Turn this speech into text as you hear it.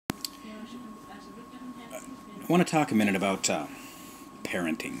I want to talk a minute about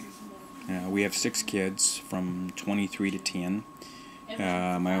parenting. We have 6 kids from 23 to 10.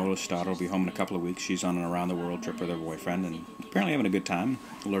 My oldest daughter will be home in a couple of weeks. She's on an around-the-world trip with her boyfriend and apparently having a good time,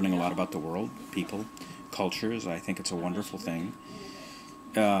 learning a lot about the world, people, cultures. I think it's a wonderful thing.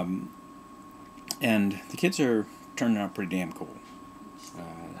 And the kids are turning out pretty damn cool.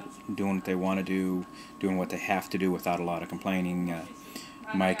 Doing what they want to do, doing what they have to do without a lot of complaining.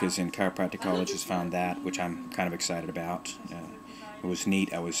 Mike is in chiropractic college, has found that, which I'm kind of excited about. It was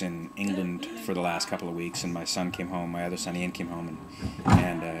neat. I was in England for the last couple of weeks, and my son came home, my other son Ian came home,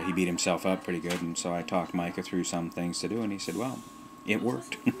 and he beat himself up pretty good, and so I talked Micah through some things to do, and he said, well, it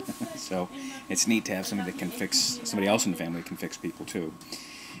worked. So it's neat to have somebody that can fix, somebody else in the family can fix people too.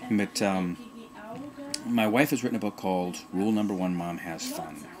 But my wife has written a book called Rule Number 1, Mom Has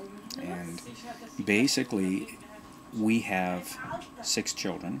Fun. And basically, we have 6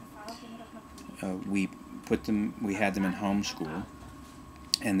 children. We had them in homeschool,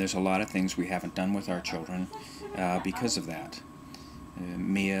 and there's a lot of things we haven't done with our children because of that.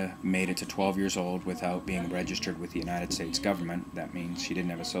 Mia made it to 12 years old without being registered with the United States government. That means she didn't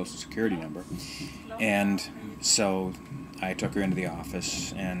have a social security number. And so I took her into the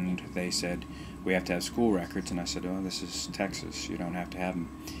office, and they said, we have to have school records. And I said, oh, this is Texas. You don't have to have them.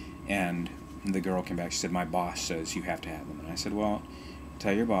 And the girl came back. She said, my boss says you have to have them. And I said, well,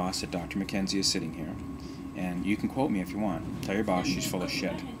 tell your boss that Dr. MacKenzie is sitting here. And you can quote me if you want. Tell your boss she's full of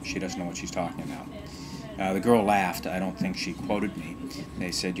shit. She doesn't know what she's talking about. The girl laughed. I don't think she quoted me. They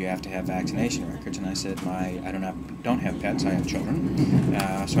said you have to have vaccination records, and I said I don't have pets. I have children,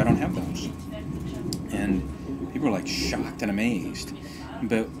 so I don't have those. And people were like shocked and amazed.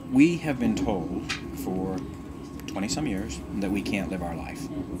 But we have been told for 20-some years that we can't live our life.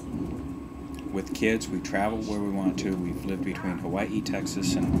 With kids, we travel where we want to. We've lived between Hawaii,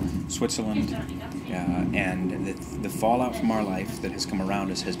 Texas, and Switzerland. And the fallout from our life that has come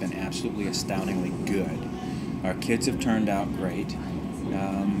around us has been absolutely astoundingly good. Our kids have turned out great.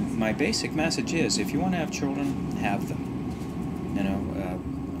 My basic message is, if you want to have children, have them. You know,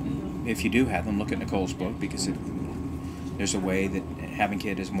 if you do have them, look at Nicole's book, because there's a way that having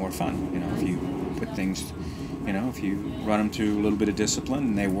kids is more fun. You know, if you put things, you know, if you run them through a little bit of discipline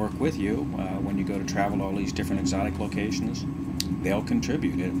and they work with you, when you go to travel to all these different exotic locations, they'll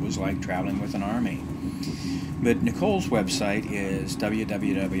contribute. It was like traveling with an army. But Nicole's website is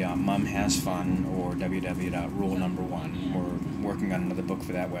www.momhasfun or www.rulenumber1. We're working on another book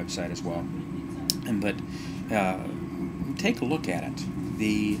for that website as well. But take a look at it.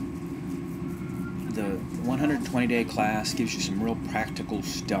 The 120-day class gives you some real practical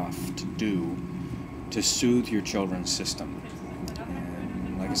stuff to do to soothe your children's system.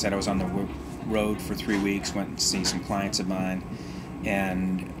 And like I said, I was on the road for 3 weeks, went to see some clients of mine,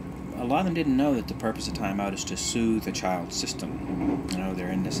 and a lot of them didn't know that the purpose of time out is to soothe the child's system. You know,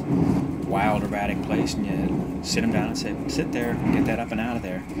 they're in this wild, erratic place, and you sit them down and say, sit there, get that up and out of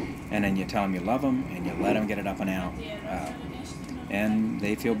there, and then you tell them you love them, and you let them get it up and out. And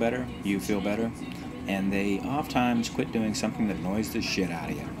they feel better, you feel better, and they oftentimes quit doing something that annoys the shit out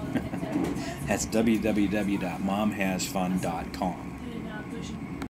of you. That's www.momhasfun.com.